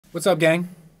What's up, gang?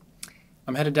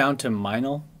 I'm headed down to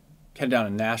Meinl, headed down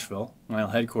to Nashville,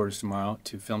 Meinl headquarters tomorrow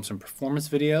to film some performance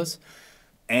videos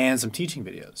and some teaching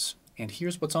videos. And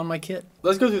here's what's on my kit.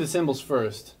 Let's go through the cymbals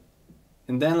first,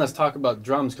 and then let's talk about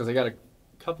drums because I got a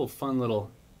couple fun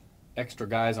little extra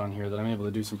guys on here that I'm able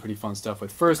to do some pretty fun stuff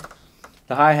with. First,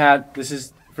 the hi-hat. This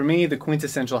is, for me, the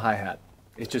quintessential hi-hat.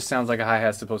 It just sounds like a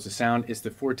hi-hat's supposed to sound. It's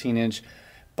the 14-inch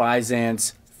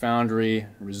Byzance Foundry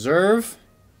Reserve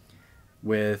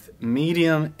with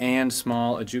medium and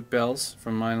small ajuke bells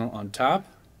from Meinl on top.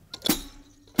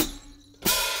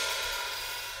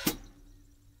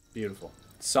 Beautiful.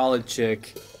 Solid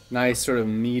chick, nice sort of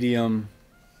medium,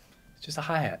 just a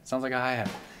hi-hat. Sounds like a hi-hat.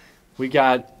 We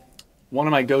got one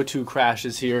of my go-to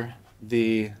crashes here,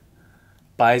 the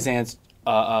Byzance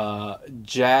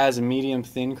Jazz medium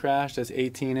thin crash, that's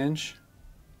 18-inch.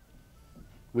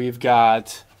 We've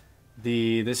got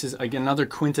this is again another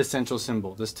quintessential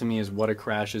cymbal. This to me is what a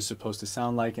crash is supposed to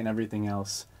sound like, and everything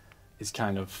else is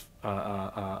kind of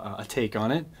a take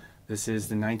on it. This is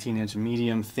the 19-inch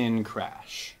medium thin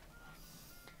crash.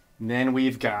 And then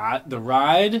we've got the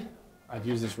ride. I've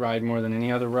used this ride more than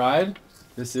any other ride.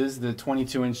 This is the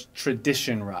 22-inch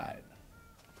Tradition ride.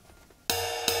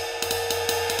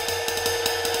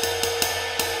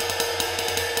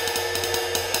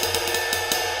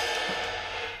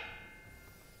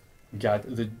 We got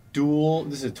the dual,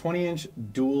 this is a 20-inch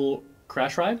dual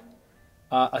crash ride.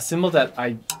 A cymbal that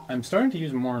I'm starting to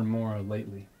use more and more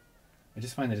lately. I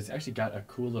just find that it's actually got a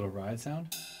cool little ride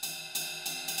sound.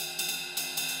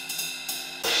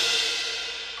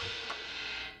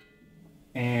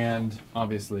 And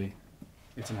obviously,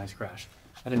 it's a nice crash.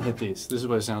 I didn't hit these. This is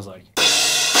what it sounds like.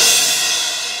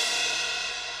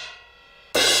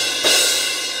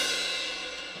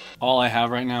 All I have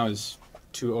right now is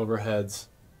 2 overheads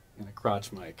and a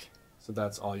crotch mic. So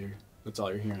that's all you're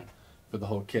hearing for the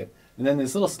whole kit. And then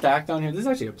this little stack down here, this is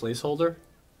actually a placeholder.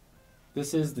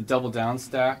 This is the double down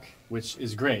stack, which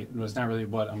is great, but it's not really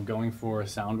what I'm going for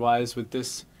sound-wise with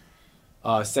this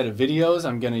set of videos.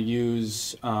 I'm gonna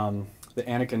use the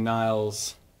Annika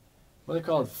Niles, what are they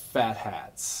called? Fat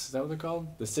hats. Is that what they're called?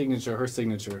 The signature, her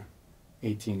signature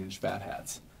 18-inch fat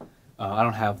hats. I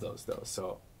don't have those though,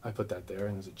 so I put that there,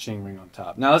 and there's a ching ring on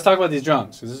top. Now let's talk about these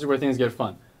drums, because this is where things get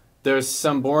fun. There's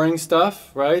some boring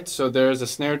stuff, right? So there's a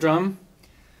snare drum.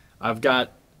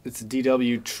 It's a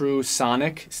DW True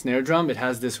Sonic snare drum. It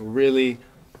has this really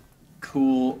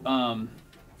cool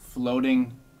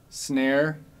floating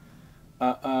snare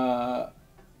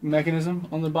mechanism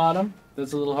on the bottom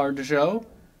that's a little hard to show.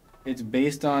 It's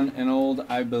based on an old,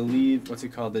 I believe, what's it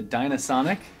called? The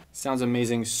Dynasonic. Sounds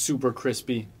amazing, super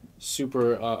crispy,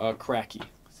 super cracky.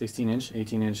 16-inch,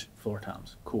 18-inch floor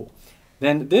toms. Cool.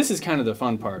 Then this is kind of the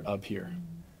fun part up here.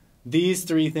 These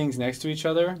 3 things next to each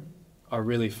other are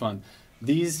really fun.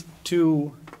 These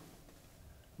 2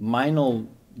 Meinl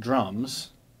drums,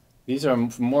 these are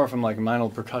more from like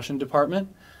Meinl percussion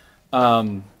department.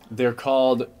 They're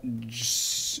called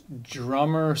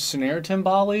drummer snare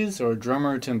timbales or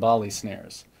drummer timbale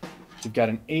snares. You've got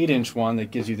an 8-inch one that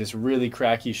gives you this really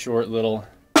cracky short little,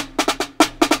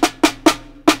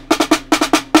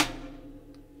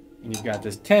 and you've got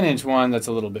this 10-inch one that's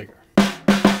a little bigger.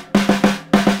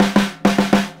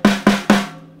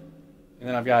 And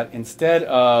then I've got, instead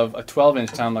of a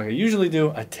 12-inch tom like I usually do,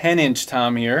 a 10-inch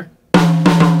tom here.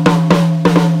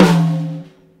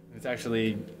 It's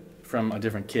actually from a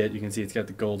different kit. You can see it's got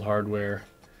the gold hardware.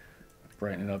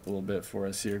 Brighten it up a little bit for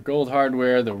us here. Gold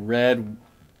hardware, the red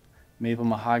maple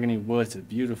mahogany wood. It's a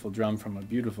beautiful drum from a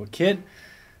beautiful kit.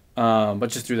 But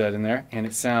just threw that in there, and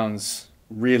it sounds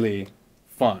really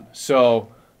fun. So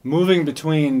moving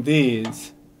between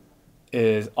these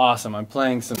is awesome. I'm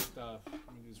playing some stuff. Let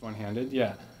me do this one-handed.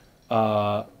 Yeah.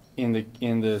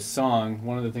 In the song,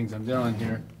 one of the things I'm doing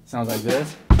here sounds like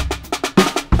this.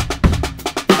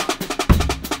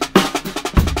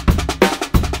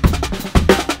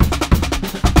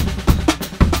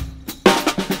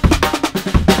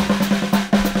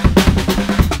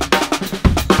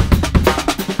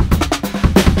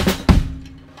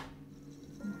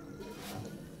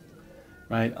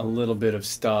 Right, a little bit of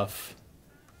stuff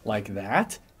like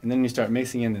that, and then you start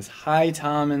mixing in this high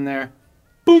tom in there,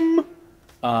 boom,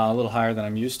 a little higher than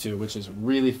I'm used to, which is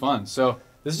really fun. So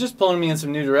this is just pulling me in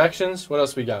some new directions. What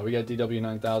else we got? We got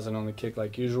DW9000 on the kick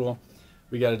like usual.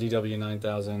 We got a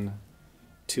DW9000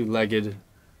 2-legged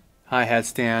hi-hat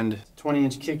stand,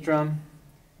 20-inch kick drum,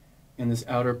 and this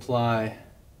outer ply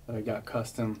that I got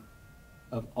custom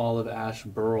of olive ash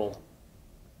burl.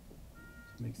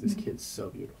 Makes this kit so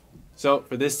beautiful. So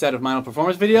for this set of Meinl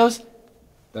performance videos,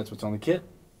 that's what's on the kit.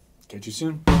 Catch you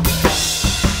soon.